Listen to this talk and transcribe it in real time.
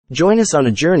Join us on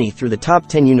a journey through the top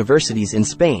 10 universities in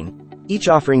Spain, each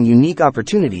offering unique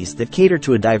opportunities that cater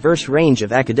to a diverse range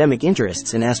of academic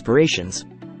interests and aspirations.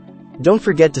 Don't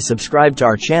forget to subscribe to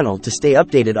our channel to stay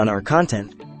updated on our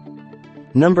content.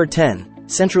 Number 10.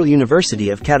 Central University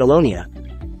of Catalonia.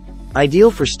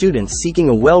 Ideal for students seeking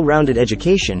a well-rounded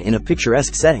education in a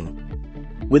picturesque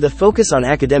setting. With a focus on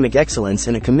academic excellence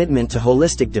and a commitment to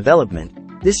holistic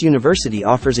development, this university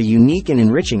offers a unique and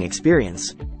enriching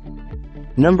experience.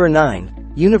 Number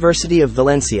 9. University of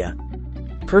Valencia.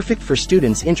 Perfect for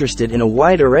students interested in a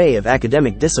wide array of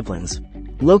academic disciplines.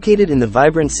 Located in the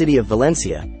vibrant city of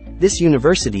Valencia, this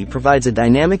university provides a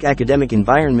dynamic academic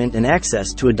environment and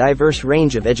access to a diverse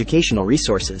range of educational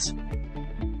resources.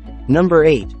 Number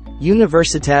 8.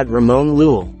 Universitat Ramon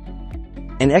Llull.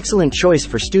 An excellent choice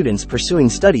for students pursuing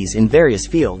studies in various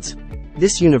fields.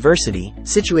 This university,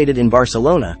 situated in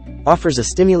Barcelona, offers a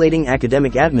stimulating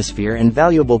academic atmosphere and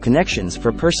valuable connections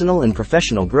for personal and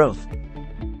professional growth.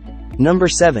 Number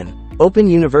 7. Open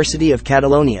University of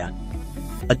Catalonia.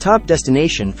 A top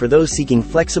destination for those seeking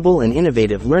flexible and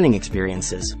innovative learning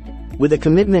experiences. With a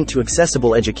commitment to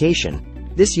accessible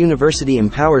education, this university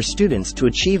empowers students to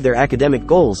achieve their academic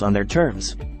goals on their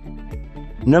terms.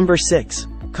 Number 6.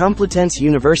 Complutense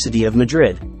University of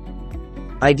Madrid.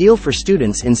 Ideal for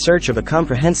students in search of a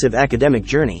comprehensive academic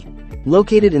journey.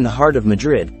 Located in the heart of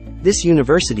Madrid, this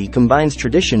university combines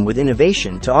tradition with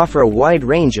innovation to offer a wide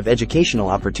range of educational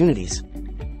opportunities.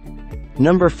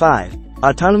 Number 5.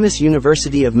 Autonomous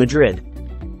University of Madrid.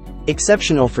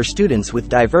 Exceptional for students with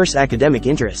diverse academic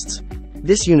interests.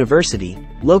 This university,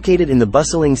 located in the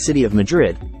bustling city of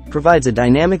Madrid, provides a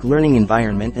dynamic learning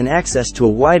environment and access to a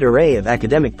wide array of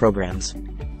academic programs.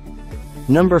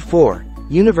 Number 4.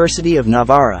 University of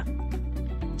Navarra.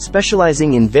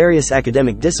 Specializing in various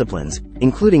academic disciplines,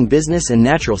 including business and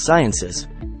natural sciences.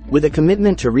 With a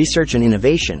commitment to research and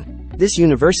innovation, this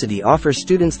university offers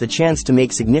students the chance to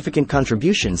make significant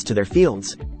contributions to their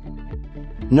fields.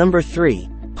 Number 3.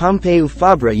 Pompeu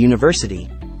Fabra University.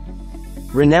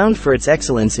 Renowned for its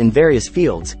excellence in various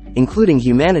fields, including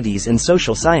humanities and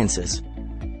social sciences.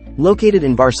 Located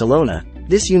in Barcelona,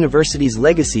 this university's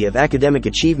legacy of academic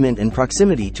achievement and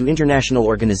proximity to international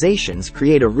organizations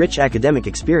create a rich academic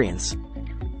experience.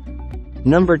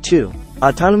 Number 2.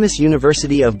 Autonomous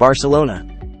University of Barcelona.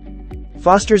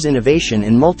 Fosters innovation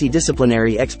and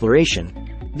multidisciplinary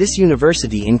exploration. This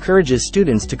university encourages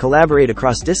students to collaborate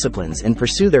across disciplines and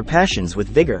pursue their passions with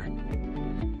vigor.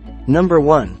 Number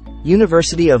 1.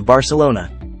 University of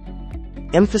Barcelona.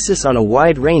 Emphasis on a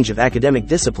wide range of academic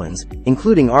disciplines,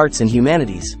 including arts and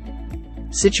humanities.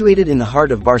 Situated in the heart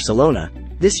of Barcelona,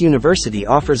 this university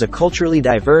offers a culturally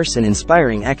diverse and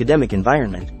inspiring academic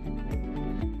environment.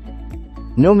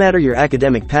 No matter your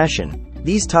academic passion,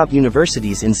 these top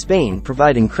universities in Spain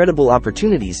provide incredible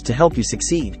opportunities to help you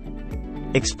succeed.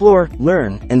 Explore,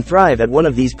 learn, and thrive at one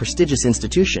of these prestigious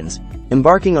institutions,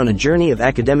 embarking on a journey of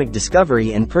academic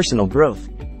discovery and personal growth.